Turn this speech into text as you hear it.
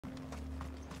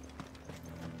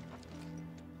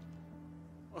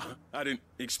I didn't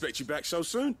expect you back so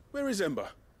soon. Where is Ember?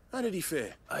 How did he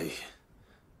fare? I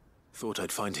thought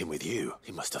I'd find him with you.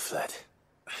 He must have fled.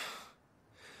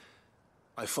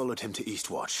 I followed him to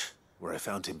Eastwatch, where I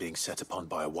found him being set upon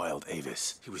by a wild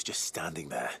Avis. He was just standing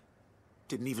there.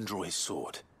 Didn't even draw his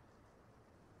sword.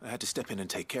 I had to step in and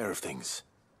take care of things.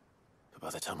 But by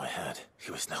the time I had,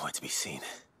 he was nowhere to be seen.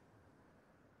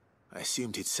 I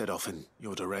assumed he'd set off in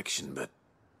your direction, but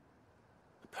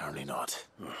apparently not.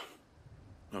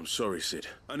 I'm sorry, Sid.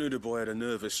 I knew the boy had a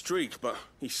nervous streak, but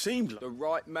he seemed like... The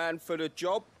right man for the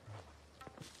job?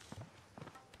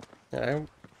 Yeah.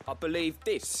 I believe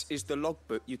this is the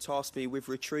logbook you tasked me with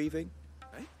retrieving.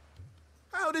 Eh?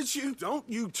 How did you... Don't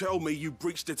you tell me you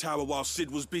breached the tower while Sid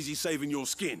was busy saving your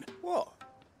skin. What?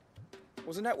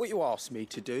 Wasn't that what you asked me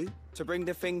to do? To bring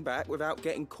the thing back without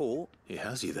getting caught? He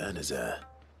has you there in his air.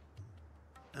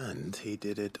 And he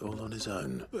did it all on his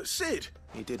own. But Sid...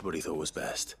 He did what he thought was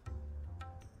best.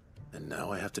 And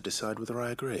now I have to decide whether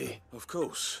I agree. Of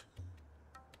course.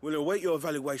 We'll await your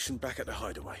evaluation back at the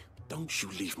hideaway. Don't you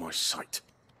leave my sight.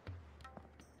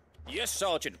 Yes,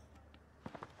 Sergeant.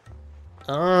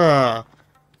 Ah.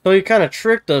 So he kind of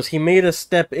tricked us. He made us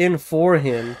step in for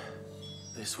him.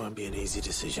 This won't be an easy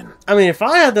decision. I mean, if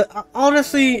I had to...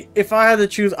 Honestly, if I had to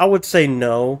choose, I would say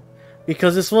no.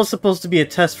 Because this was supposed to be a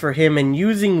test for him, and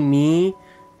using me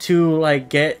to, like,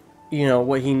 get, you know,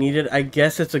 what he needed, I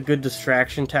guess it's a good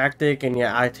distraction tactic, and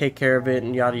yeah, I take care of it,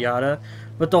 and yada yada.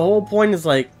 But the whole point is,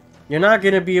 like, you're not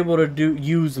gonna be able to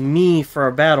use me for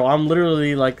a battle. I'm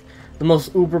literally, like, the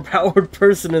most uber-powered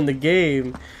person in the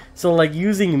game. So, like,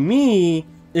 using me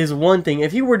is one thing.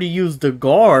 If you were to use the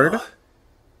guard... Oh,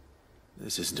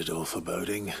 this isn't at all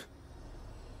foreboding.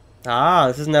 Ah,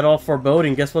 this isn't at all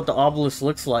foreboding. Guess what the obelisk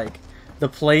looks like? The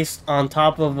place on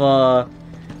top of,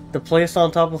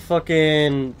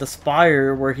 fucking the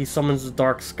spire where he summons the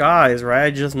dark skies, right?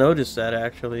 I just noticed that,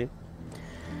 actually.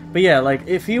 But yeah, like,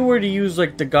 if he were to use,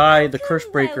 like, the guy, the curse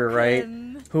breaker, right?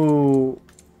 Who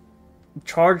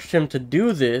charged him to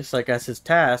do this, like, as his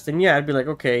task, then yeah, I'd be like,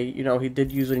 okay, you know, he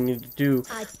did use what he needed to do.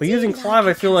 But using Clive,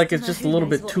 I feel like it's just a little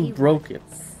bit too broken,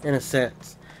 in a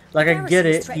sense. Like, I get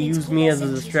it, he used me as a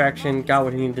distraction, got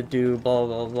what he needed to do, blah,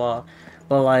 blah, blah.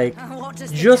 But, like,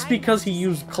 just because he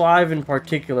used Clive in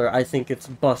particular, I think it's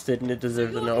busted and it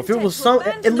deserves a no. If it was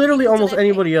literally almost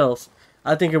anybody else,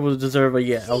 I think it would deserve a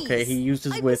yeah, okay, he used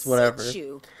his wit, whatever.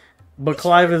 But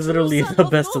Clive is literally the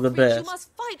best of the best.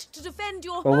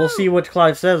 But we'll see what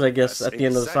Clive says, I guess, at the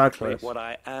end of the side quest. What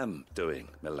I am doing,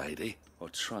 milady, or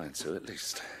trying to at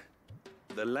least.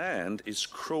 The land is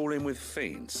crawling with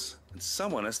fiends, and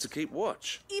someone has to keep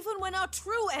watch. Even when our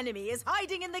true enemy is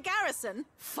hiding in the garrison?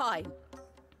 Fine.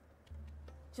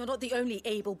 You're not the only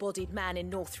able-bodied man in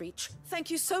Northreach.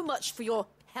 Thank you so much for your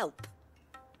help.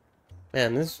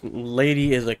 Man, this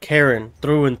lady is a Karen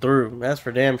through and through. That's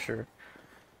for damn sure.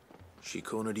 She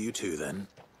cornered you too, then?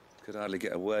 Could hardly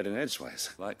get a word in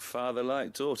edgeways. Like father,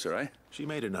 like daughter, eh? She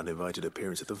made an uninvited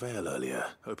appearance at the Vale earlier,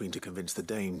 hoping to convince the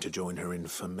Dame to join her in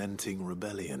fomenting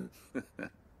rebellion.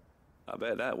 I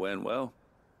bet that went well.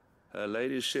 Her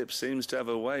ladyship seems to have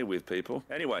a way with people.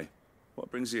 Anyway, what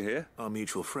brings you here? Our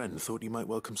mutual friend thought you might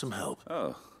welcome some help.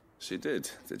 Oh, she did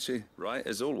she? Right,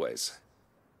 as always.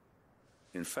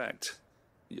 In fact,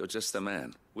 you're just the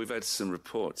man. We've had some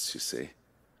reports, you see.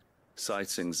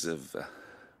 Sightings of,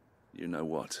 you know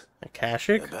what.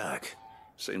 Akashic? They're back.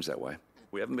 Seems that way.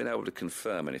 We haven't been able to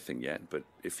confirm anything yet, but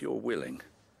if you're willing,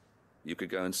 you could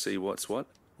go and see what's what.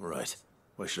 Right.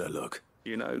 Where should I look?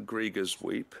 You know Grieger's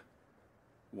Weep?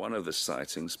 One of the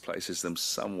sightings places them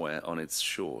somewhere on its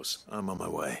shores. I'm on my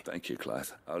way. Thank you,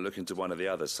 Clive. I'll look into one of the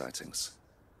other sightings.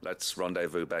 Let's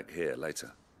rendezvous back here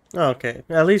later. Okay.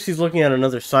 At least he's looking at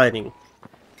another sighting.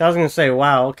 I was gonna say,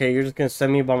 wow, okay, you're just gonna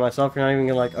send me by myself, you're not even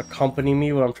gonna, like, accompany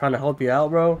me when I'm trying to help you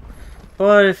out, bro?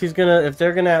 But if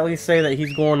they're gonna at least say that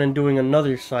he's going and doing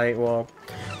another site, well,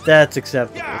 that's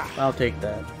acceptable. I'll take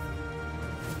that.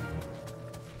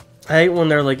 I hate when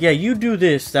they're like, yeah, you do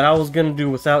this that I was gonna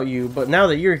do without you, but now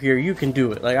that you're here, you can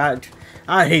do it. Like,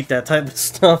 I hate that type of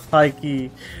stuff, high-key.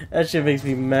 That shit makes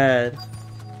me mad.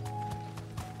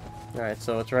 Alright,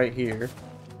 so it's right here.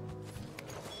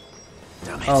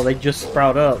 Oh, they just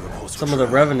sprout up. Some of the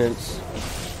revenants.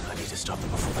 I need to stop them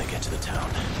before they get to the town.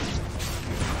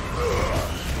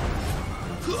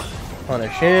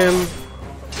 Punish him.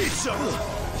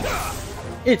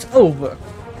 It's over.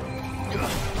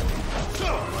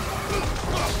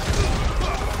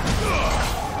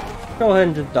 Go ahead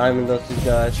and just diamond dust these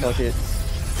guys. Fuck it.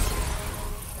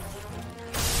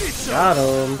 Got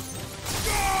him.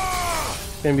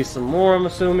 Gonna be some more, I'm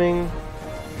assuming.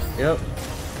 Yep.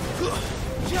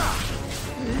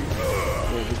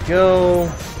 There we go.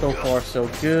 So far, so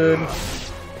good.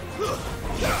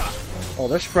 Oh,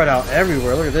 they're spread out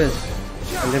everywhere. Look at this.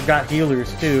 And they've got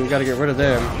healers, too. We gotta get rid of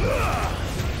them.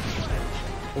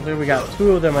 Okay, we got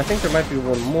 2 of them. I think there might be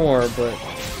one more, but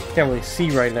can't really see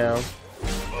right now.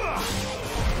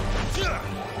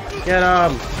 Get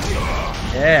him!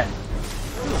 Yeah.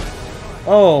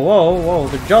 Oh, whoa, whoa,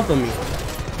 they're jumping me.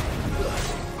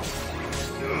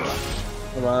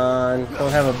 Come on,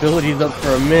 don't have abilities up for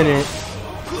a minute.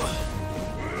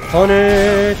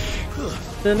 Punish!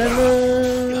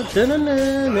 Da-na-na,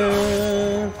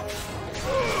 da-na-na-na.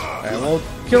 Alright, we'll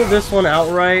kill this one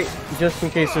outright, just in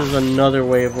case there's another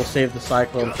wave. We'll save the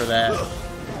Cyclone for that.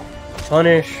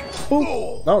 Punish. Boop.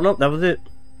 Oh, no, that was it.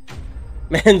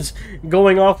 Man's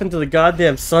going off into the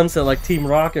goddamn sunset like Team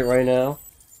Rocket right now.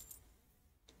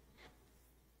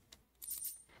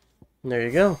 There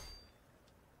you go.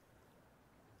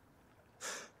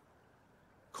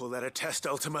 Call that a test,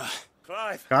 Ultima?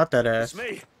 Clive! Got that ass. It's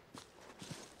me!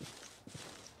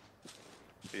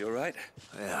 You alright?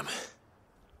 I am.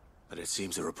 But it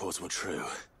seems the reports were true.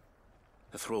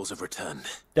 The thralls have returned.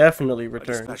 Definitely I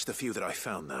returned. dispatched the few that I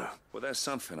found, though. Well, there's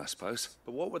something, I suppose.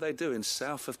 But what were they doing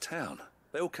south of town?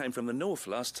 They all came from the north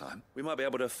last time. We might be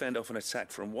able to fend off an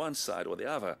attack from one side or the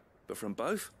other, but from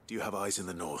both? Do you have eyes in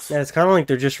the north? Yeah, it's kind of like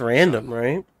they're just random,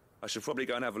 right? I should probably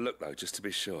go and have a look, though, just to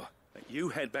be sure. You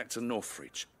head back to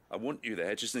Northreach. I want you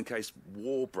there just in case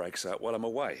war breaks out while I'm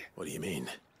away. What do you mean?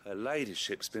 Her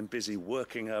ladyship's been busy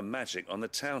working her magic on the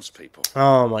townspeople.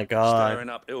 Oh my god. Stirring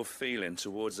up ill feeling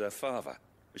towards her father.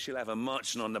 She'll have her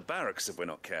marching on the barracks if we're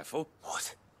not careful.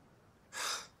 What?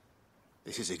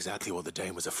 This is exactly what the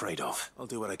Dane was afraid of. I'll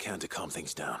do what I can to calm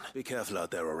things down. Be careful out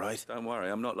there, all right? Don't worry,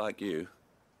 I'm not like you.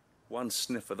 One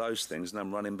sniff of those things and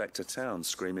I'm running back to town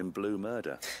screaming blue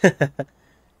murder.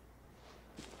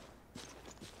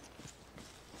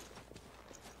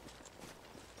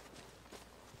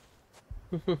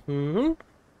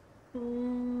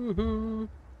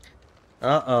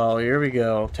 Uh-oh, here we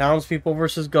go. Townspeople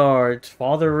versus guards.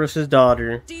 Father versus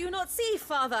daughter. Do you not see,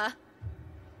 Father?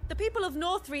 The people of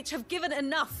Northreach have given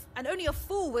enough, and only a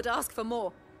fool would ask for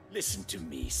more. Listen to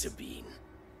me, Sabine.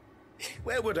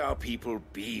 Where would our people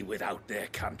be without their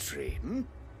country, hmm?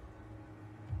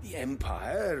 The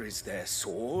Empire is their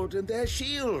sword and their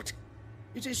shield.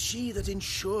 It is she that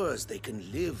ensures they can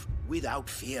live without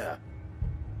fear.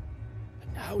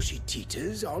 And now she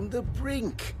teeters on the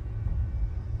brink.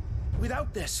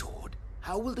 Without their sword,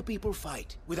 how will the people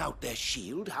fight? Without their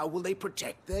shield, how will they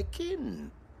protect their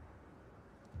kin?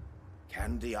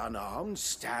 Can the unarmed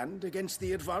stand against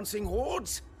the advancing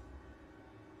hordes?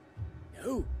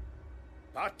 No.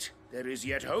 But there is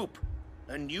yet hope.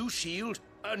 A new shield,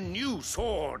 a new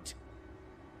sword.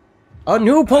 A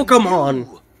new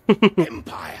Pokemon! A new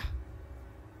Empire.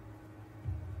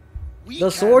 We The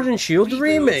can Sword and Shield rebuild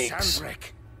remakes.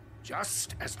 Sanbreque,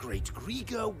 just as Great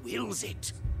Griga wills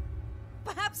it.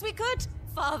 Perhaps we could,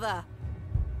 Father.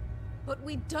 But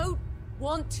we don't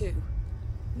want to.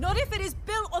 Not if it is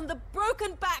built on the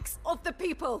broken backs of the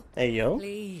people. Hey, yo.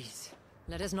 Please,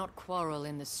 let us not quarrel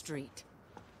in the street.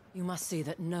 You must see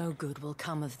that no good will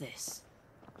come of this.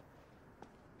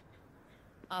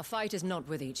 Our fight is not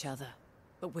with each other,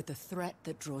 but with the threat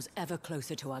that draws ever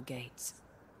closer to our gates.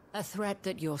 A threat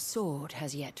that your sword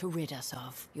has yet to rid us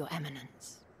of, Your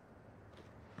Eminence.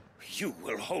 You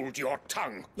will hold your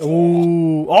tongue.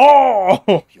 Ooh.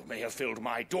 Oh! You may have filled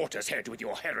my daughter's head with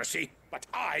your heresy, but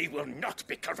I will not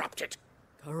be corrupted.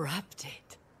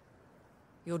 Corrupted?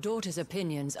 Your daughter's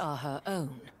opinions are her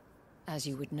own, as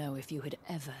you would know if you had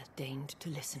ever deigned to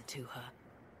listen to her.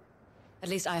 At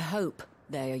least I hope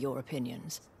they are your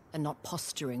opinions, and not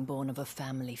posturing born of a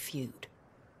family feud.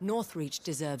 Northreach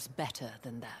deserves better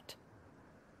than that.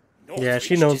 Yeah,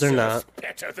 she Northreach knows they're deserves not.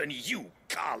 better than you,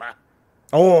 Carla.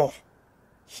 Oh.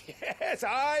 Yes,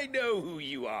 I know who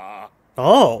you are.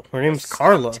 Oh, her name's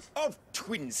Carla. Of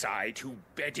Twinside who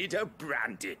bedded a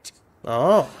branded.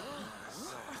 Oh.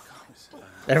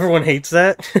 Everyone hates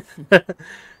that?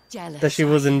 Jealous. That she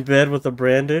was in bed with a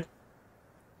branded?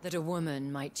 That a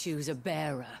woman might choose a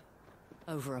bearer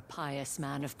over a pious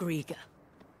man of Griga.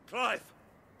 Clive!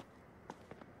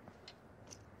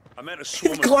 I met a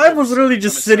swarm of Clive was orcs literally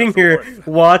just coming sitting south from here Warrick.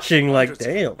 watching like,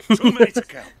 damn. Too many to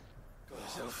count.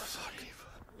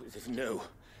 No.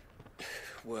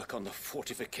 Work on the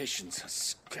fortifications has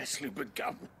scarcely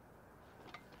begun.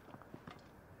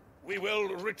 We will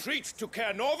retreat to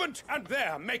Caer Norvent and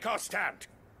there make our stand.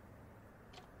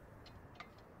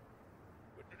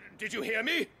 Did you hear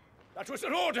me? That was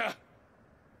an order.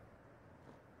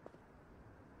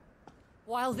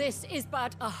 While this is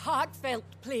but a heartfelt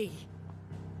plea,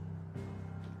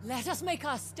 Let us make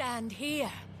our stand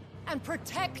here and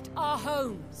protect our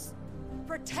homes.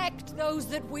 Protect those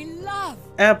that we love.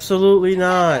 Absolutely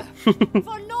not. For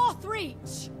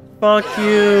Northreach. Fuck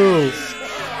you.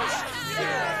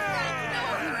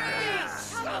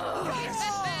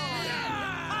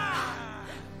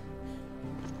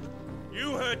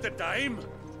 You heard the dame.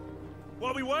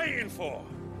 What are we waiting for?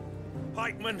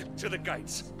 Pikemen to the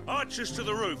gates. Archers to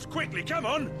the roofs. Quickly, come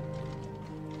on!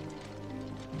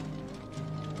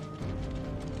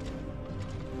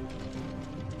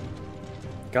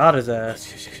 Got his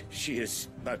ass. She is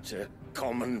but a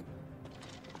common...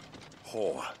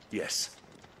 Whore, yes.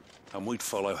 And we'd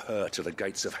follow her to the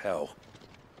gates of hell.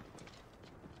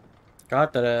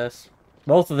 Got that ass.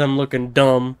 Both of them looking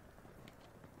dumb.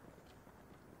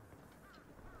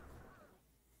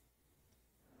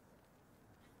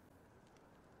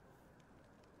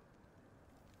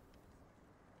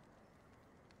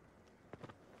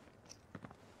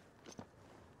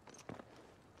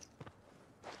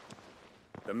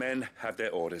 The men have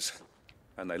their orders,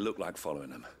 and they look like following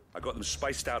them. I got them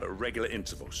spaced out at regular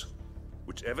intervals.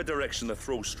 Whichever direction the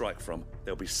thralls strike from,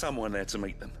 there'll be someone there to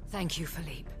meet them. Thank you,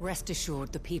 Philippe. Rest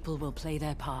assured the people will play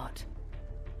their part.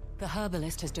 The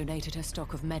herbalist has donated her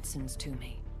stock of medicines to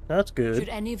me. That's good. Should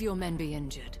any of your men be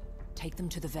injured, take them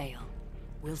to the Vale.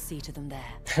 We'll see to them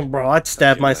there. Bro, I'd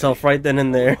stab myself right then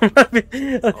and there.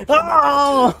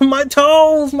 Oh, my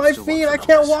toes, my feet, I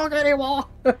can't walk anymore.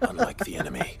 Unlike the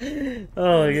enemy.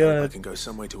 Oh my I god. can go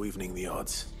some way to evening the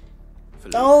odds.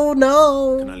 Philippe, Oh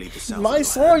can I leave the no! south My in your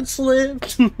sword hands?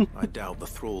 slipped. I doubt the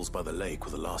thralls by the lake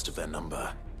were the last of their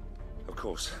number. Of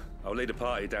course. I'll lead a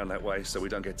party down that way so we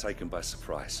don't get taken by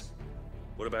surprise.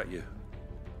 What about you?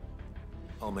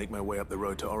 I'll make my way up the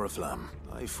road to Oriflamme.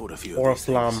 I fought a few of these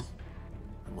Oriflamme. things.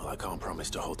 And while I can't promise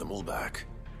to hold them all back,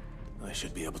 I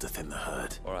should be able to thin the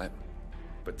herd. All right.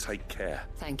 But take care.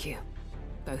 Thank you,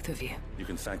 both of you. You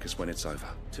can thank us when it's over.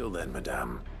 Till then,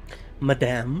 madame.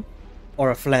 Madame.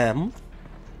 Oriflamme.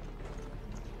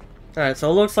 Alright, so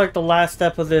it looks like the last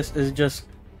step of this is just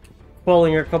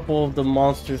quelling a couple of the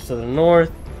monsters to the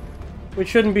north, which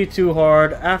shouldn't be too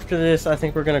hard. After this, I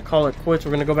think we're going to call it quits.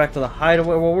 We're going to go back to the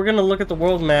hideaway. Well, we're going to look at the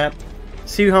world map,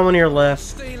 see how many are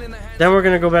left. Then we're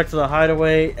going to go back to the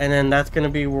hideaway, and then that's going to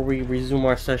be where we resume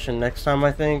our session next time,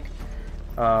 I think.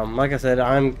 Like I said,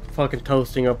 I'm fucking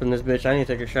toasting up in this bitch. I need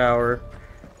to take a shower.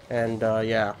 And,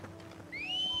 yeah.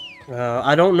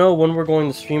 I don't know when we're going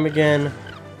to stream again.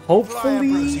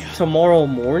 Hopefully tomorrow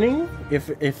morning.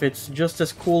 If it's just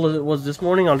as cool as it was this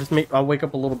morning, I'll wake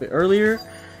up a little bit earlier,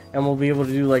 and we'll be able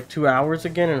to do like 2 hours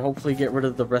again, and hopefully get rid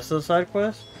of the rest of the side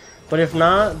quests. But if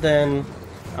not, then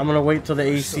I'm gonna wait till the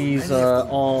AC's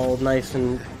all nice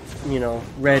and, you know,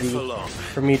 ready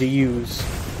for me to use.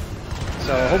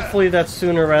 So hopefully that's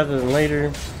sooner rather than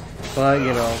later. But,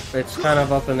 you know, it's kind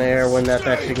of up in the air when that's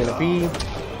actually gonna be.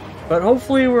 But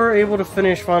hopefully we're able to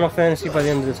finish Final Fantasy by the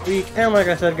end of this week. And like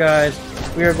I said, guys,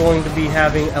 we are going to be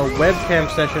having a webcam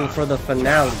session for the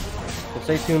finale. So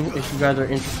stay tuned if you guys are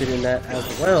interested in that as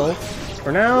well.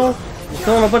 For now, we're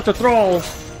killing a bunch of thralls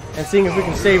and seeing if we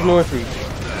can save Northreach.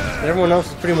 Everyone else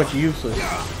is pretty much useless. I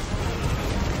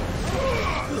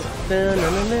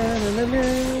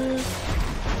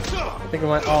think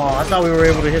I thought we were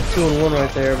able to hit 2 in 1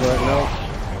 right there, but nope.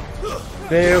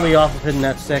 Barely off of hitting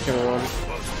that second one.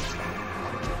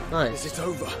 Nice. Is it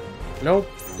over? Nope.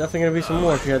 Definitely gonna be some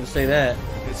more if you had to say that.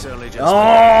 It's only just...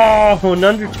 Oh, an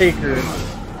Undertaker.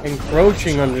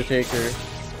 Encroaching Undertaker.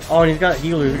 Oh, and he's got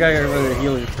healers. We gotta get rid of the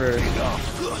healers first.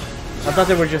 I thought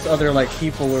they were just other, like,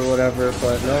 people or whatever,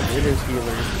 but nope, it is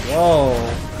healers. Whoa.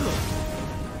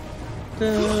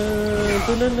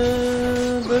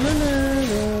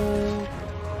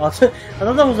 I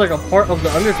thought that was like a part of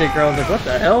the Undertaker. I was like, what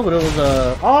the hell? But it was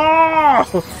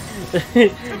oh!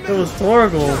 It was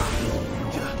Torgal.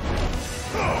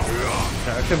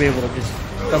 I should be able to just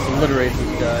obliterate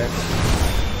these guys.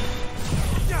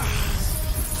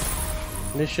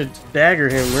 This should dagger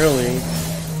him, really.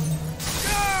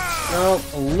 Nope,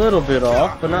 a little bit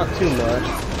off, but not too much.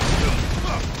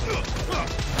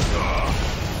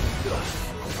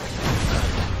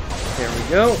 There we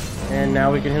go. And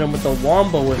now we can hit him with the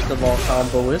womboist of all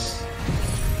comboists.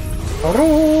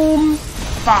 Boom!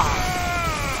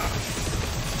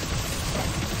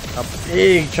 A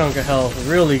big chunk of health.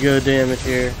 Really good damage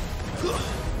here.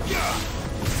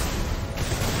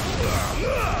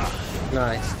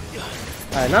 Nice.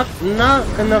 Alright, not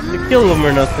enough to kill him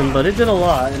or nothing, but it did a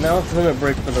lot. And now it's limit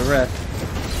break for the rest.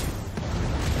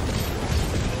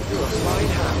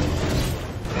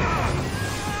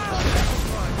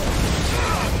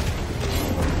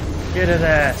 Get his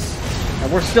ass.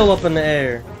 And we're still up in the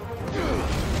air.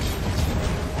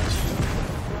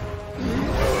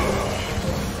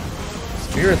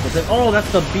 interference with it. Oh,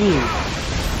 that's the beam.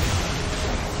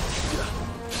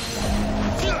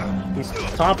 He's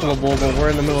toppleable, but we're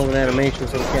in the middle of an animation,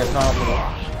 so we can't topple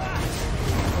him.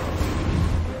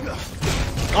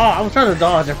 Oh, I was trying to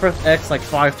dodge. I pressed X like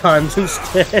 5 times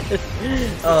instead.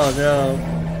 Oh no.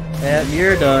 Yeah,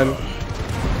 you're done.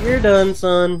 You're done,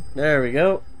 son. There we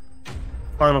go.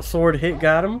 Final sword hit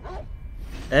got him.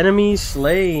 Enemy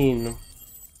slain.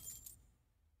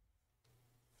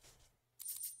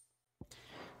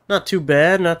 Not too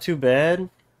bad, not too bad.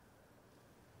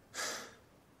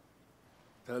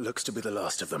 That looks to be the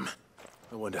last of them.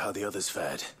 I wonder how the others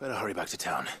fared. Better hurry back to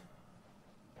town.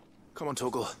 Come on,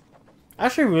 Torgal. I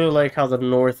actually really like how the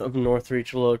north of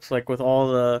Northreach looks, like with all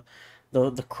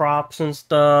the crops and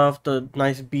stuff, the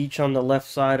nice beach on the left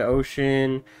side,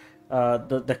 ocean,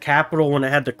 the capital when it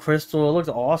had the crystal. It looks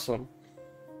awesome.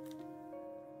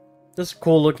 This is a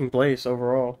cool looking place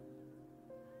overall.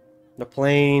 The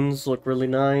plains look really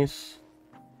nice.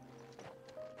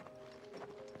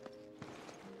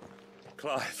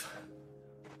 Clive,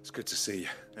 it's good to see you.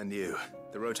 And you.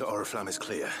 The road to Oriflamme is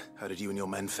clear. How did you and your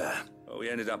men fare? Well, we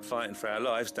ended up fighting for our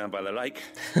lives down by the lake.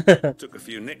 Took a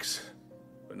few nicks,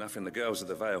 but nothing the girls of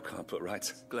the Vale can't put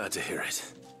right. Glad to hear it.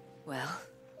 Well,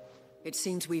 it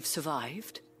seems we've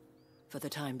survived. For the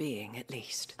time being, at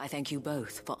least. I thank you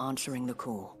both for answering the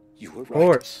call. You were right. Of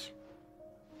course.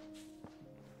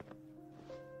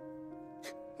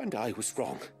 And I was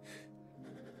wrong.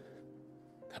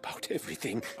 About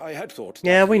everything. I had thought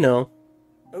Yeah, we know.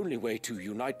 only way to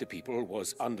unite the people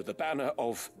was under the banner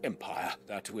of Empire,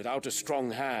 that without a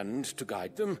strong hand to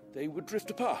guide them, they would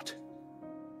drift apart.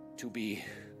 To be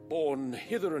borne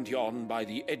hither and yon by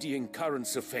the eddying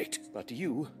currents of fate. But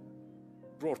you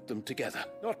brought them together,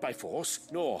 not by force,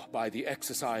 nor by the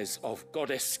exercise of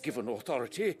goddess-given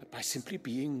authority, but by simply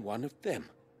being one of them.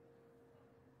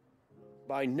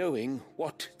 By knowing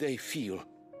what they feel,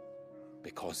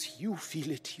 because you feel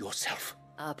it yourself.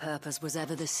 Our purpose was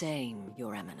ever the same,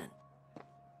 Your Eminence.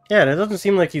 Yeah, it doesn't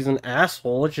seem like he's an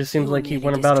asshole. It just seems like he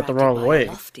went about it the wrong way.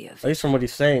 At least from what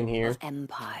he's saying here. Of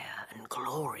empire and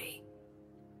glory,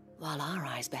 while our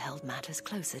eyes beheld matters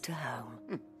closer to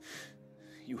home.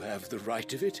 You have the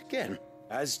right of it again,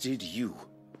 as did you,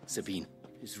 Sabine.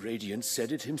 His Radiance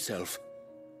said it himself.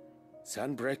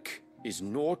 Sanbreque is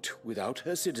naught without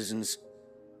her citizens.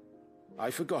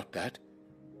 I forgot that.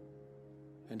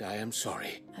 And I am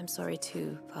sorry. I'm sorry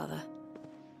too, Father.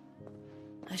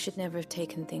 I should never have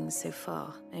taken things so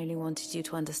far. I only wanted you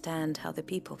to understand how the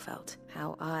people felt,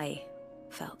 how I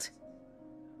felt.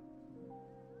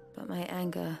 But my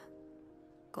anger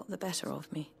got the better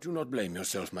of me. Do not blame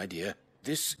yourself, my dear.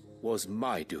 This was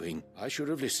my doing. I should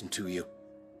have listened to you.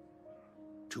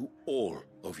 To all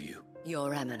of you.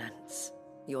 Your Eminence,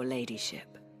 your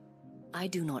ladyship. I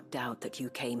do not doubt that you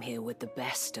came here with the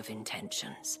best of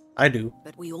intentions. I do.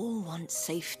 But we all want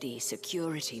safety,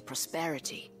 security,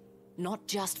 prosperity. Not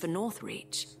just for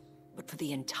Northreach, but for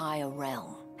the entire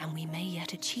realm. And we may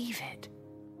yet achieve it.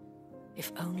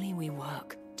 If only we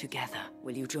work together.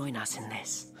 Will you join us in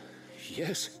this?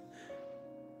 Yes.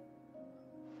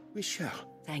 We shall.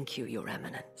 Thank you, Your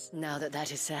Eminence. Now that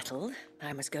that is settled,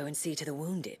 I must go and see to the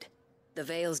wounded. The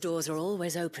Vale's doors are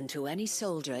always open to any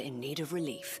soldier in need of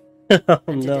relief. Oh,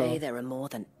 And no. today there are more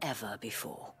than ever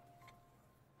before.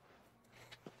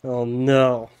 Oh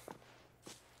no.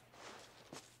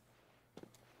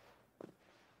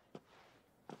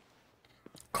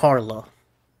 Carla.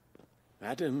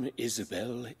 Madame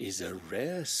Isabel is a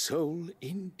rare soul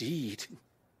indeed.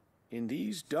 In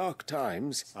these dark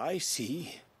times, I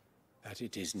see that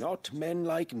it is not men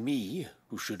like me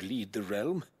who should lead the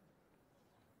realm,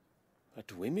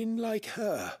 but women like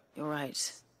her. You're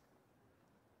right.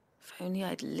 If only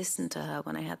I'd listened to her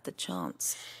when I had the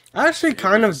chance. I actually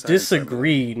kind of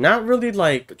disagree. Not really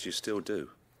like... But you still do.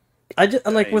 I just,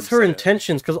 like, with her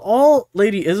intentions, because all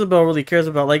Lady Isabel really cares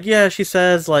about, like, yeah, she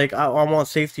says, like, I want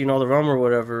safety in all the realm or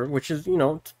whatever, which is, you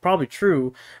know, it's probably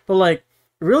true, but, like,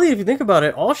 really, if you think about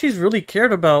it, all she's really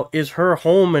cared about is her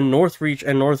home and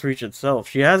Northreach itself.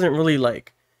 She hasn't really,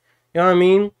 like, you know what I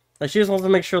mean? Like, she just wants to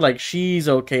make sure, like, she's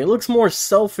okay. It looks more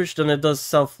selfish than it does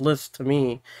selfless to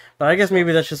me, but I guess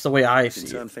maybe that's just the way I see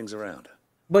Turn it. things around.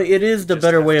 But it is the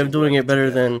better way of doing it, better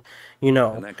than, you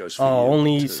know, And that goes for you,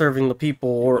 only too. serving the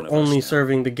people One or of us only now.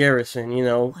 serving the garrison, you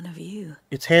know. One of you.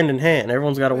 It's hand in hand.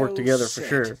 Everyone's got to work Well together for said,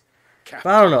 sure. Captain.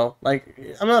 But I don't know.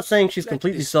 Like, I'm not saying she's Let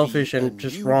completely this be selfish a and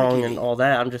just new wrong and beginning. all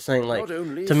that. I'm just saying, like, Not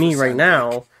only to me for right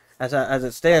now, Sanbreque, as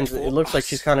it stands, but it for looks like us.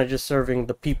 she's kind of just serving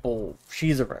the people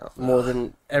she's around more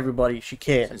than everybody she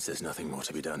can. Since there's nothing more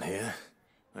to be done here,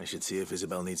 I should see if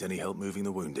Isabel needs any help moving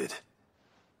the wounded.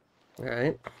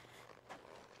 Alright.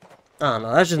 I don't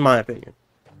know. That's just my opinion.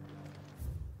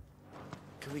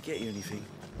 Can we get you anything?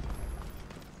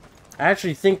 I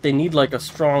actually think they need like a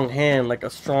strong hand, like a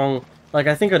strong, like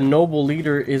I think a noble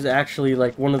leader is actually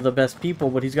like one of the best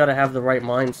people, but he's got to have the right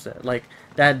mindset. Like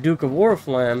that Duke of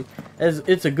Oriflamme,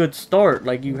 it's a good start.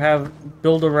 Like you have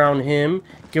build around him,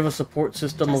 give a support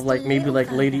system of like maybe like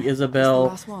Lady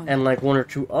Isabel and like one or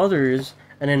two others,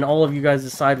 and then all of you guys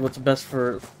decide what's best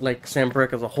for like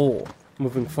Sanbreque as a whole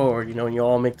moving forward. You know, and you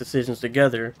all make decisions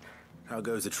together. How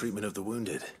goes the treatment of the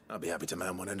wounded? I'd be happy to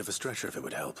man one end of a stretcher if it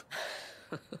would help.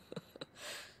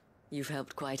 You've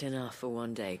helped quite enough for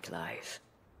one day, Clive.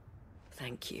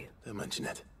 Thank you. Don't mention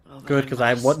it. Good, because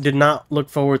I did not look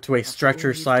forward to a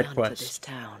stretcher side quest. This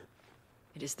town,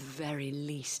 it is the very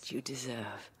least you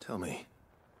deserve. Tell me.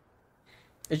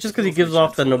 It's just because he gives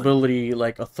off the nobility,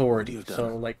 like, authority.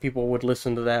 So, like, people would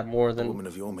listen to that more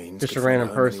than just a random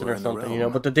person or something, you know.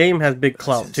 But the dame has big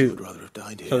clout, too.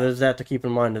 So there's that to keep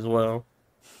in mind as well.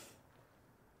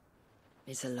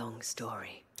 It's a long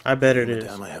story. I bet it is.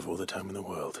 Damn, I have all the time in the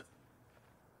world.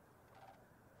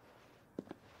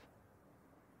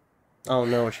 Oh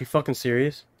no, is she fucking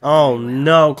serious? Oh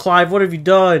no, Clive, what have you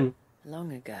done?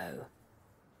 Long ago,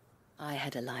 I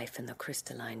had a life in the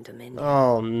crystalline dominion.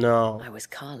 Oh no. I was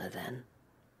Carla then,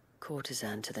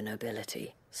 courtesan to the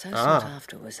nobility. So sought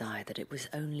after was I that it was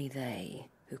only they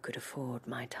who could afford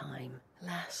my time.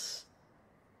 Alas,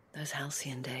 those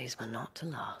halcyon days were not to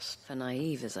last. For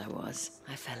naive as I was,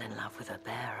 I fell in love with a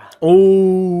bearer.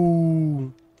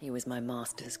 Oh. He was my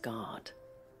master's guard.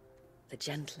 The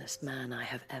gentlest man I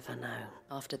have ever known.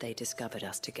 After they discovered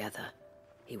us together,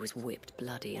 he was whipped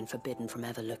bloody and forbidden from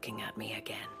ever looking at me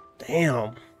again.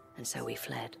 Damn. And so we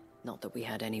fled. Not that we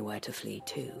had anywhere to flee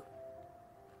to.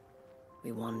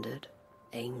 We wandered,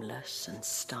 aimless and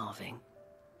starving.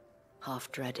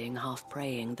 Half dreading, half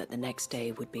praying that the next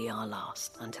day would be our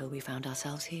last, until we found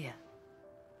ourselves here,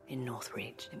 in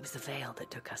Northreach. It was the veil that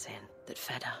took us in, that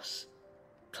fed us,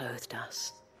 clothed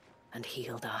us, and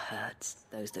healed our hurts,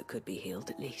 those that could be healed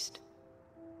at least.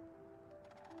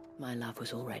 My love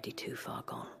was already too far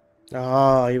gone.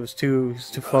 Ah, he was too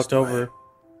fucked over.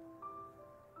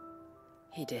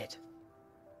 He did.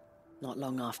 Not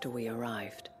long after we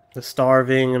arrived. The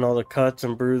starving and all the cuts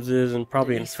and bruises and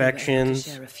probably infections. To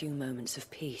share a few moments of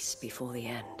peace before the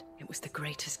end. It was the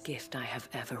greatest gift I have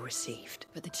ever received.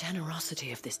 But the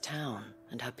generosity of this town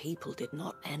and her people did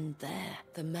not end there.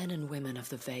 The men and women of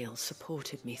the Vale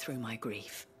supported me through my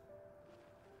grief.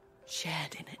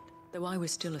 Shared in it, though I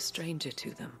was still a stranger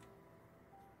to them.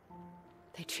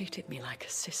 They treated me like a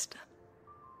sister.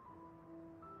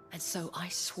 And so I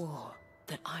swore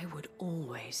that I would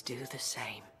always do the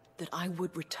same. That I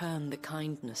would return the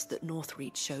kindness that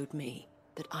Northreach showed me.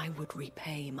 That I would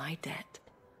repay my debt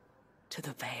to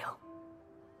the Vale.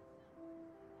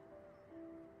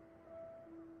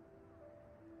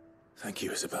 Thank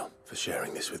you, Isabel, for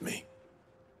sharing this with me.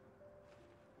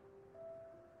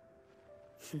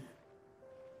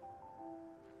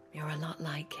 You're a lot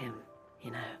like him,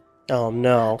 you know. Oh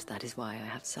no. Perhaps that is why I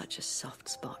have such a soft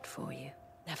spot for you.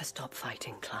 Never stop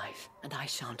fighting, Clive, and I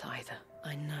shan't either.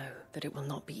 I know that it will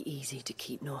not be easy to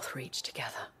keep Northreach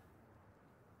together,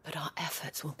 but our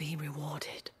efforts will be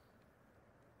rewarded.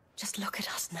 Just look at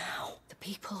us now. The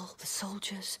people, the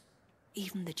soldiers,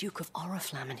 even the Duke of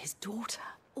Oriflamme and his daughter,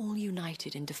 all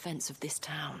united in defense of this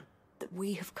town that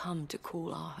we have come to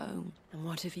call our home. And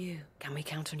what of you? Can we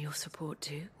count on your support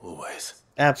too? Always.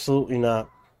 Absolutely not.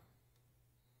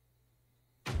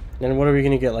 And what are we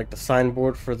gonna get? Like the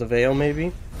signboard for the Vale,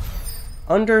 maybe?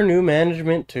 Under new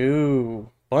management too.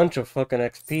 Bunch of fucking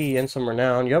XP and some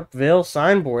renown. Yup, Vale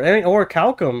signboard. Or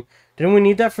Calcum. Didn't we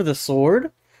need that for the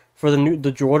sword? For the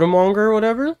Jordamonger or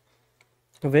whatever?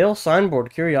 Vale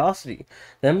signboard, curiosity.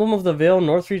 The emblem of the Vale,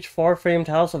 Northreach, far-famed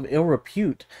house of ill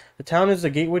repute. The town is the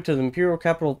gateway to the imperial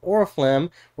capital of Oriflamme,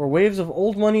 where waves of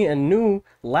old money and new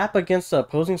lap against the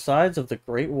opposing sides of the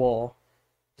Great Wall.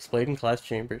 Displayed in class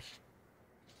chambers.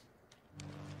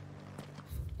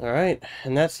 Alright,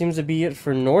 and that seems to be it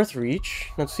for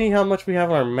Northreach. Let's see how much we have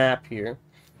on our map here.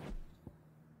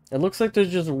 It looks like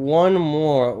there's just one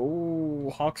more.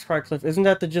 Ooh, Hawkscry Cliff. Isn't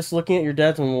that the just looking at your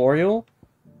dad's memorial?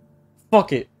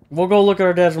 Fuck it. We'll go look at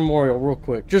our dad's memorial real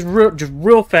quick. Just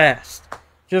real fast.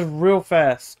 Just real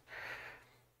fast.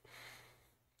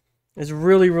 It's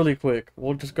really, really quick.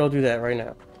 We'll just go do that right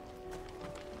now.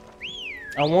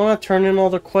 I want to turn in all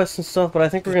the quests and stuff, but I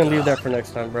think we're going to leave that for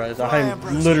next time, bros.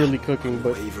 I'm literally cooking,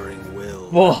 but...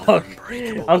 Fuck.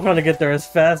 I'm trying to get there as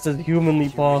fast as humanly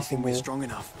possible. Strong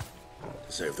enough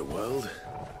to save the world,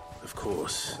 of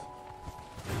course.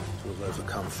 To have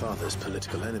overcome Father's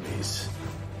political enemies.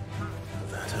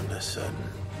 Of that I'm less certain.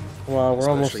 Come on, we're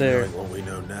almost Especially there. knowing what we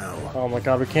know now. Oh my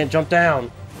god, we can't jump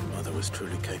down. Mother was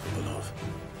truly capable of.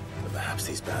 But perhaps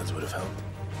these bands would have helped.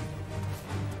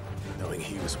 Knowing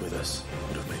he was with us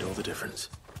would have made all the difference.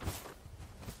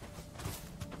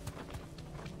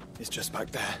 It's just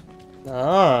back there.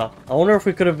 Ah, I wonder if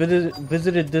we could have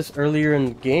visited this earlier in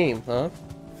the game, huh?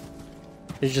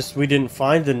 It's just we didn't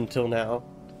find it until now.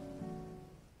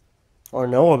 Or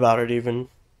know about it even.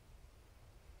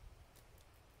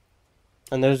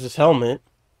 And there's this helmet.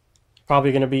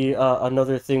 Probably gonna be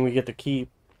another thing we get to keep.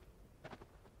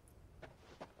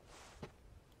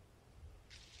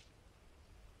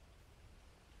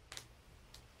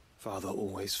 Father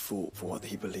always fought for what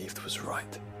he believed was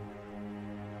right.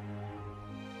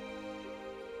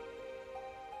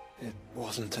 It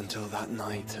wasn't until that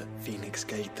night at Phoenix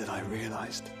Gate that I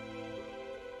realized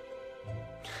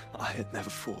I had never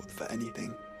fought for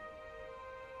anything.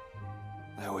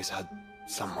 I always had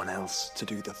someone else to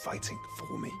do the fighting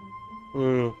for me.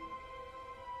 Hmm.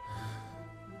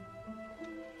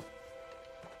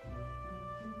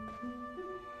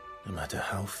 No matter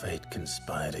how fate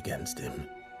conspired against him,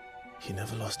 he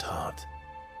never lost heart,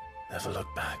 never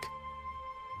looked back,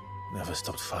 never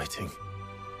stopped fighting.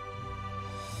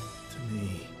 To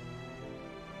me,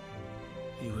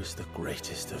 he was the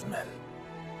greatest of men.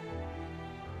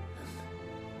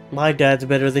 My dad's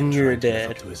better than your Tried to live up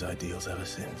dad. to his ideals ever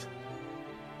since.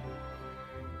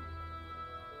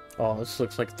 Oh, this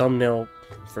looks like thumbnail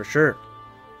for sure.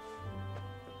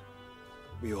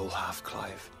 We all have,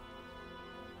 Clive.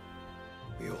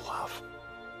 We all have.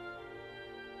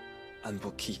 And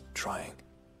we'll keep trying.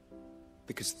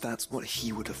 Because that's what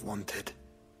he would have wanted.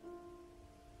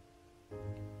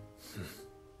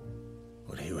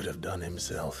 What he would have done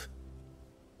himself,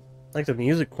 Like the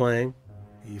music playing.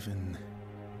 even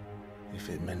if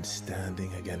it meant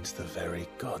standing against the very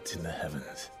gods in the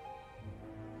heavens.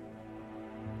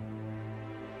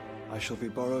 I shall be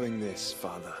borrowing this,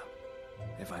 Father,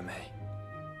 if I may.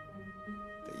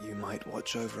 That you might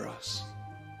watch over us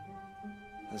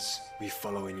as we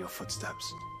follow in your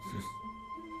footsteps.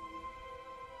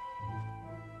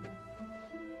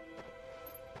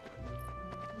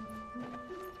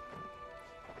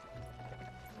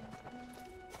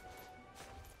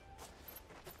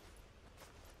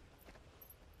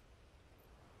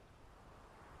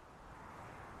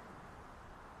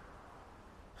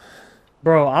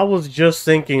 Bro, I was just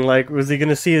thinking, like, was he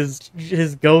gonna see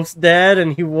his ghost dad?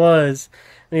 And he was.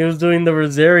 And he was doing the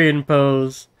Rosarian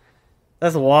pose.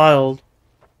 That's wild.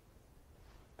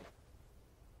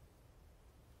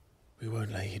 We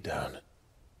won't lay you down.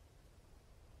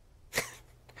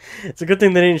 It's a good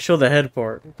thing they didn't show the head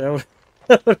part. That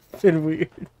would have been weird.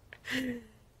 It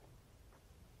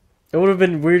would have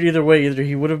been weird either way. Either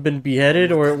he would have been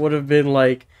beheaded, or it would have been,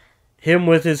 like, him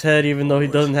with his head, even though he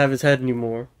doesn't have his head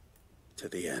anymore. To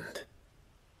the end.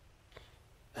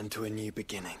 And to a new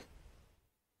beginning.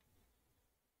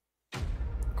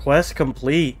 Quest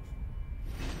complete.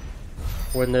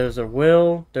 When there's a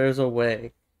will, there's a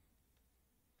way.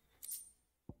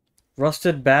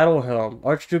 Rusted Battle Helm.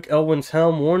 Archduke Elwin's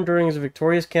helm worn during his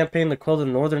victorious campaign to quell the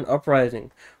Northern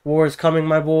Uprising. War is coming,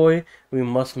 my boy. We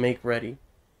must make ready.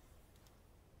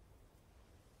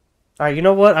 Alright, you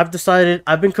know what? I've decided.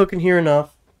 I've been cooking here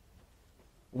enough.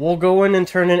 We'll go in and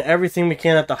turn in everything we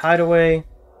can at the hideaway.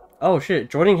 Oh shit,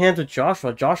 joining hands with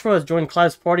Joshua. Joshua has joined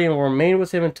Clive's party and will remain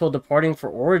with him until departing for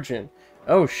Origin.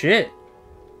 Oh shit.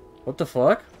 What the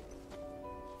fuck?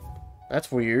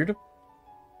 That's weird.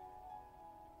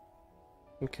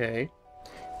 Okay.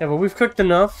 Yeah, but we've cooked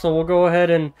enough, so we'll go ahead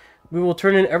and we will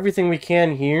turn in everything we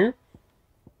can here.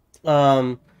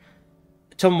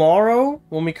 Tomorrow,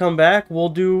 when we come back, we'll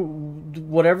do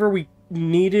whatever we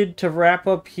needed to wrap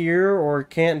up here or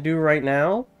can't do right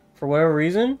now for whatever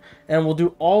reason, and we'll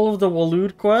do all of the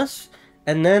Waloed quests,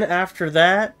 and then after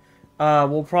that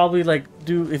we'll probably like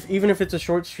do, even if it's a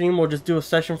short stream, we'll just do a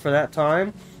session for that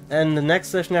time, and the next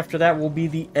session after that will be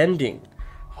the ending,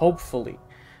 hopefully.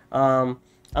 I'm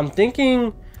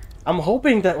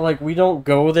hoping that like we don't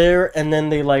go there and then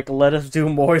they like let us do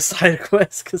more side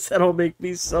quests, because that'll make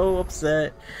me so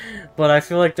upset. But I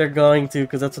feel like they're going to,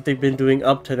 because that's what they've been doing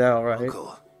up to now, right?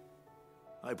 Uncle,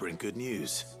 I bring good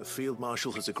news. The Field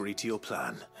Marshal has agreed to your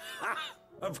plan. Ha!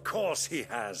 Of course he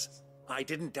has. I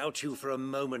didn't doubt you for a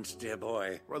moment, dear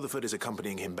boy. Rutherford is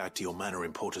accompanying him back to your manor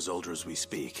in Porter's Alder as we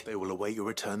speak. They will await your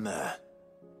return there.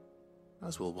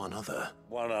 As will one other.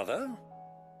 One other?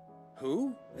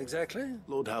 Who, exactly?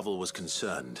 Lord Havel was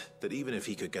concerned that even if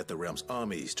he could get the realm's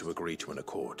armies to agree to an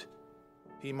accord,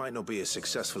 he might not be as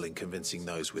successful in convincing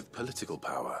those with political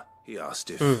power. He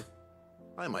asked if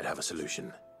I might have a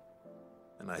solution.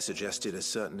 And I suggested a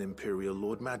certain Imperial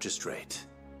Lord Magistrate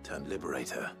turned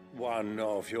liberator. One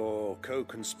of your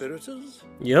co-conspirators?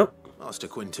 Yep. Master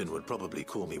Quinton would probably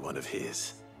call me one of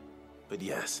his. But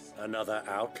yes. Another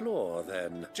outlaw,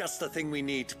 then. Just the thing we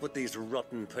need to put these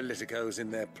rotten politicos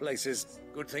in their places.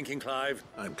 Good thinking, Clive.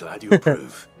 I'm glad you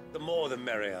approve. The more the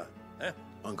merrier, eh?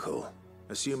 Uncle,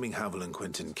 assuming Havel and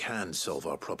Quinton can solve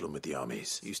our problem with the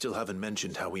armies, you still haven't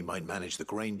mentioned how we might manage the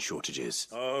grain shortages.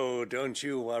 Oh, don't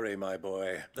you worry, my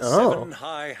boy. The Oh. 7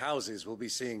 high houses will be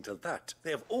seeing to that.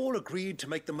 They have all agreed to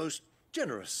make the most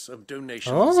generous of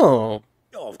donations. Oh.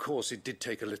 Oh, of course, it did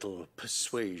take a little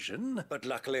persuasion, but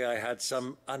luckily I had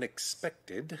some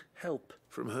unexpected help.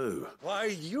 From who? Why,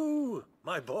 you,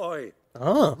 my boy.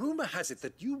 Oh. Rumor has it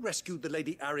that you rescued the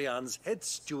Lady Ariane's head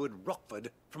steward Rockford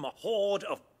from a horde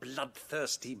of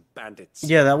bloodthirsty bandits.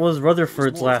 Yeah, that was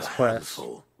Rutherford's More of last a quest.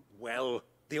 handful. Well,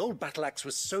 the old battle axe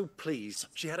was so pleased,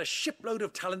 she had a shipload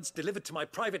of talents delivered to my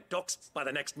private docks by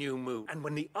the next new moon. And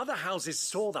when the other houses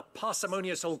saw the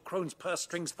parsimonious old crone's purse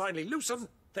strings finally loosen,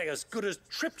 they as good as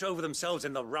tripped over themselves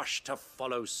in the rush to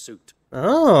follow suit.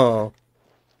 Oh.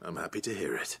 I'm happy to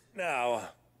hear it. Now,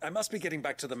 I must be getting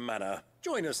back to the manor.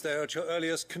 Join us there at your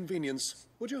earliest convenience,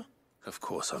 would you? Of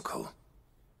course, Uncle.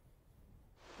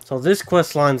 So this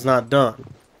quest line's not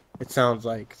done. It sounds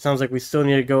like. It sounds like we still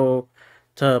need to go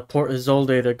to Port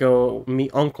Isolde to go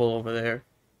meet Uncle over there.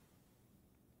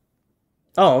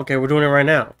 Oh, okay, we're doing it right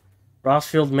now.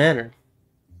 Rosfield Manor.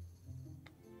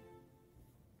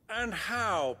 And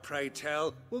how, pray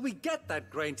tell, will we get that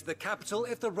grain to the capital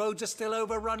if the roads are still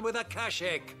overrun with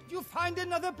akashic? You'll find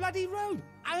another bloody road.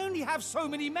 I only have so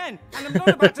many men, and I'm not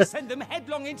about to send them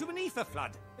headlong into an ether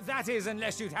flood. That is,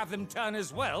 unless you'd have them turn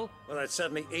as well. Well, I'd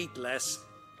certainly eat less.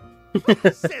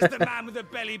 Says the man with a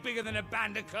belly bigger than a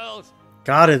band of curls.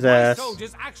 Got his My ass.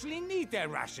 soldiers actually need their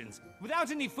rations. Without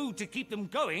any food to keep them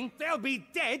going, they'll be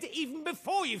dead even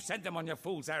before you've sent them on your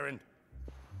fool's errand.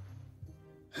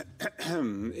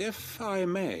 If I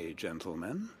may,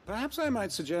 gentlemen, perhaps I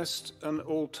might suggest an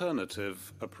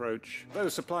alternative approach. Though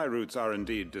supply routes are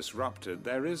indeed disrupted,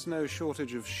 there is no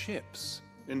shortage of ships.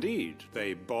 Indeed,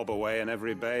 they bob away in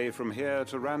every bay from here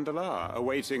to Randalar,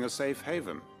 awaiting a safe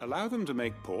haven. Allow them to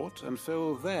make port and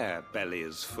fill their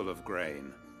bellies full of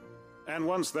grain. And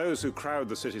once those who crowd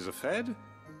the cities are fed,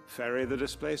 ferry the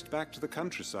displaced back to the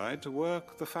countryside to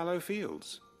work the fallow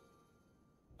fields.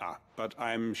 But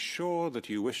I'm sure that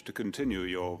you wish to continue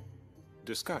your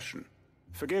discussion.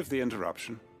 Forgive the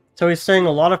interruption. So he's saying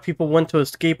a lot of people want to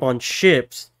escape on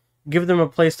ships, give them a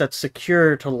place that's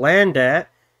secure to land at,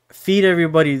 feed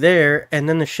everybody there, and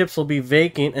then the ships will be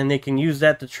vacant and they can use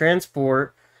that to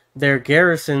transport their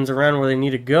garrisons around where they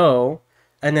need to go.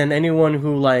 And then anyone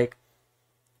who, like,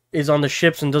 is on the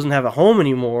ships and doesn't have a home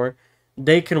anymore,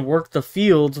 they can work the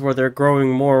fields where they're growing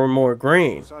more and more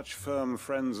grain. Such firm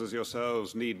friends as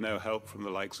yourselves need no help from the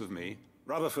likes of me.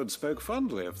 Rutherford spoke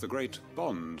fondly of the great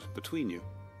bond between you.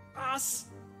 Us?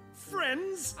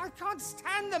 Friends? I can't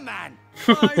stand the man.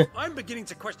 I'm beginning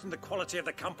to question the quality of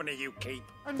the company you keep.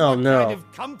 And Oh, what no. kind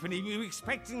of company were you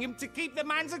expecting him to keep? The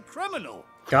man's a criminal.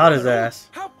 Got his ass.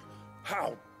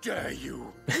 How dare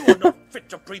you? You are not fit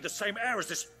to breathe the same air as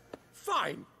this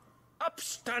fine,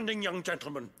 upstanding young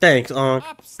gentleman. Thanks, Unc.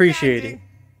 Appreciate it. Upstanding.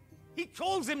 He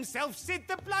calls himself Sid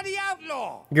the Bloody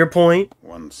Outlaw. Your point?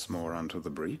 Once more onto the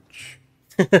breach.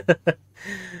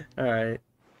 Alright.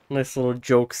 Nice little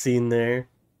joke scene there.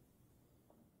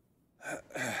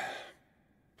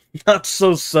 Not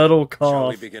so subtle, Shall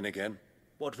we cough. begin again?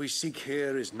 What we seek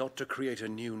here is not to create a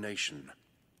new nation,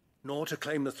 nor to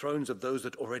claim the thrones of those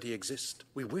that already exist.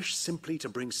 We wish simply to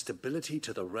bring stability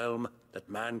to the realm that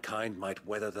mankind might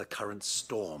weather the current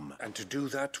storm. And to do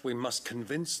that, we must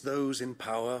convince those in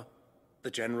power,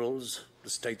 the generals, the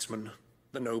statesmen,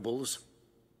 the nobles,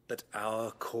 that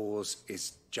our cause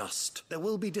is just. There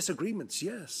will be disagreements,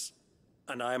 yes.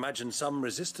 And I imagine some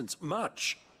resistance,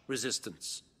 much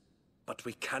resistance. But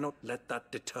we cannot let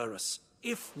that deter us.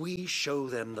 If we show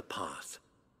them the path,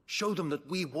 show them that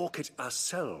we walk it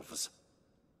ourselves,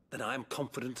 then I am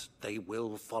confident they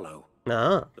will follow.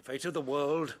 Ah. The fate of the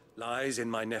world lies in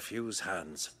my nephew's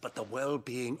hands, but the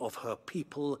well-being of her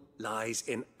people lies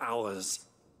in ours.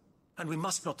 And we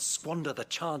must not squander the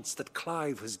chance that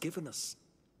Clive has given us.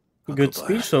 Good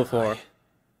speech so far.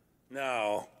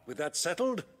 Now, with that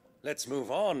settled, let's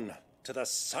move on to the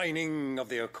signing of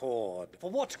the accord.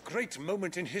 For what great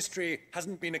moment in history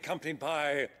hasn't been accompanied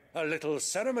by a little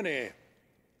ceremony?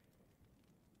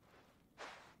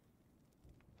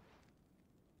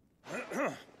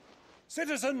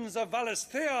 Citizens of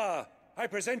Valisthea, I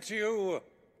present to you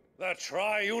the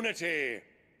Triunity.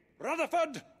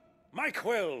 Rutherford, Mike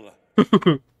Will.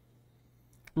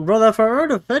 Brother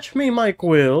Farrow, fetch me my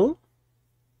quill.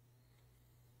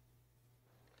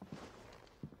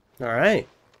 Alright.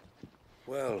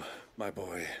 Well, my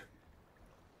boy,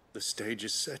 the stage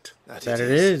is set. That it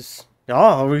is.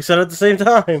 Oh, we said at the same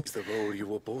time. It's the role you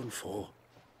were born for.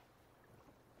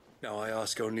 Now I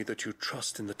ask only that you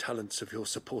trust in the talents of your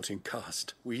supporting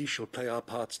cast. We shall play our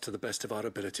parts to the best of our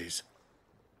abilities,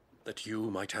 that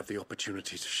you might have the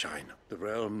opportunity to shine. The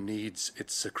realm needs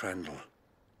its Sir Crandall,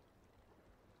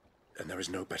 and there is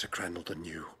no better Crandall than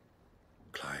you,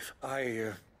 Clive.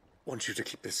 I want you to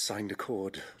keep this signed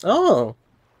accord. Oh.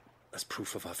 As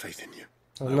proof of our faith in you.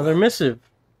 Another missive.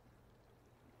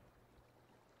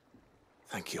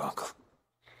 Thank you, Uncle.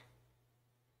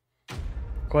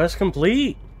 Quest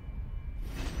complete.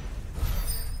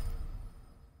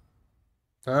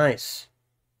 Nice.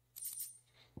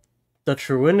 The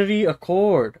Truinity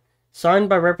Accord. Signed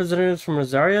by representatives from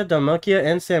Rosaria, Dalmacia,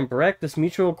 and Sambrek, this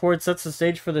mutual accord sets the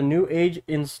stage for the new age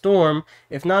in Storm,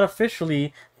 if not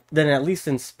officially, then at least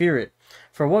in spirit.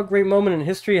 For what great moment in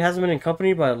history hasn't been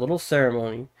accompanied by a little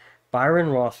ceremony? Byron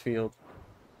Rosfield.